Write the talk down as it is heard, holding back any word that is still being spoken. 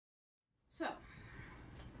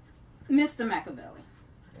Mr. Makaveli.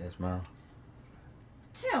 Yes, ma'am.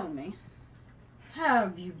 Tell me, how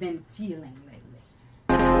have you been feeling lately?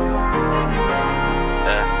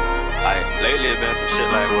 Like, lately it's been some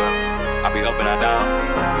shit like, well, I be up and I down.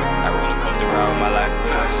 I roller coaster ride with my life,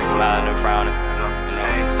 smiling and frowning. You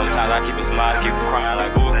know, sometimes I keep a smile, keep from crying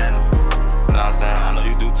like boo. You know what I'm saying? I know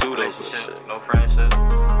you do too though. Shit. No friendship.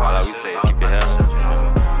 All I we say is keep your head up. You know?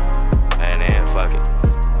 And then fuck it.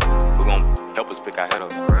 We're gonna help us pick our head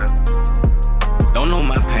up. Don't know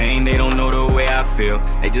my pain, they don't know the way I feel.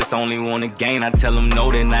 They just only wanna gain, I tell them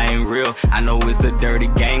no, then I ain't real. I know it's a dirty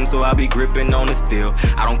game, so I be gripping on the steel.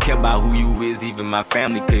 I don't care about who you is, even my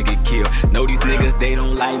family could get killed. Know these niggas, they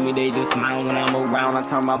don't like me, they just smile when I'm around. I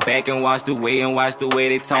turn my back and watch the way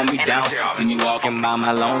they tone me down. See me walking by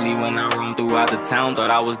my lonely when I roam throughout the town.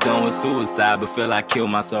 Thought I was done with suicide, but feel I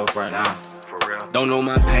killed myself right now. Don't know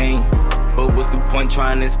my pain, but what's the point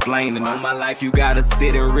trying to explain? And all my life you gotta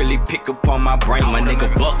sit and really pick up on my brain. My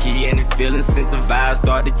nigga Bucky and his feelings since the vibes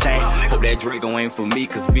start to change. Hope that Draco ain't for me,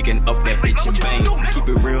 cause we can up that bitch in vain. Keep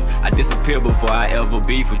it real, I disappear before I ever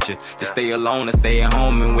beef with you. Just stay alone and stay at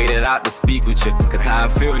home and wait it out to speak with you. Cause how I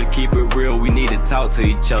feel to keep it real, we need to talk to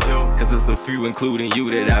each other. Cause it's a few, including you,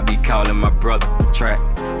 that I be calling my brother. Trap.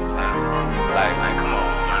 Like, come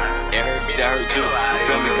on. It hurt me to hurt you. You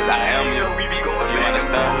feel me? Cause I am you. You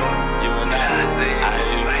understand? You and I am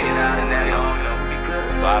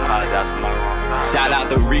you. So I apologize for my wrong. Shout out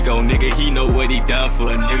to Rico, nigga. He know what he done for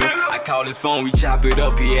a nigga. I call his phone, we chop it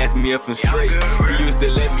up. He asked me if I'm straight. He used to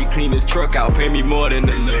let me clean his truck out, pay me more than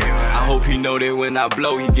a little. I hope he know that when I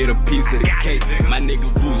blow, he get a piece of the cake. My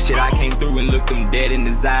nigga Boo, shit, I came through and looked him dead in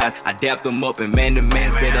his eyes. I dapped him up and man to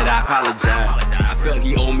man said that I apologize. I felt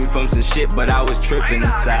he owed me from some shit, but I was tripping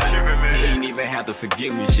inside. He ain't even have to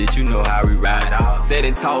forgive me, shit, you know how we ride. Sat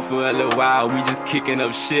and talked for a little while, we just kicking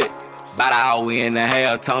up shit. About an hour and a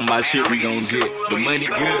half, talking about shit we gon' get. The money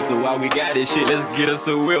good, so while we got this shit, let's get us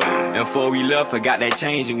a whip. And before we left, I got that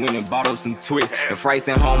change and went and bought up some twists. If Rice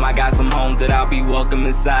ain't home, I got some homes that I'll be welcome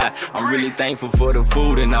inside. I'm really thankful for the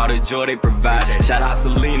food and all the joy they provide. Shout out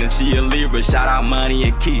Selena, she a Libra. Shout out Monty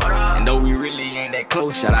and Keith. And though we really ain't that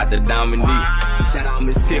close, shout out to Dominique. Shout out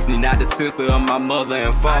Miss Tiffany, not the sister of my mother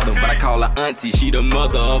and father, but I call her auntie, she the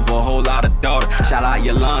mother of a whole lot of daughters. Shout out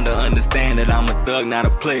Yolanda, understand that I'm a thug, not a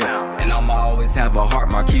player. And I'ma always have a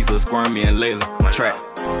heart, Marquise, Lil Squirmy, and Layla. Trap.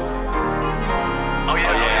 Oh yeah,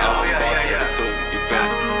 I'm the boss lady too, you feel me?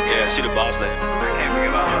 Yeah, she the boss lady. I can't forget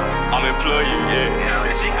about her. I'm employee, yeah.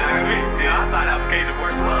 She good with me. I thought application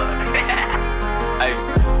worked for Hey,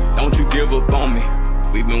 don't you give up on me.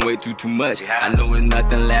 We've been way too much. I know it's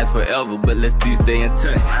nothing lasts forever, but let's please stay in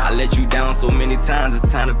touch. I let you down so many times, it's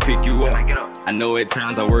time to pick you up. I know at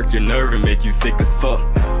times I work your nerve and make you sick as fuck,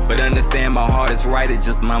 but understand my heart is right, it's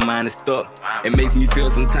just my mind is stuck. It makes me feel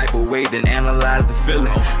some type of way, then analyze the feeling.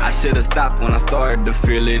 I should've stopped when I started to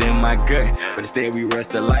feel it in my gut, but instead we rushed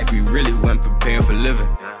the life we really weren't prepared for living.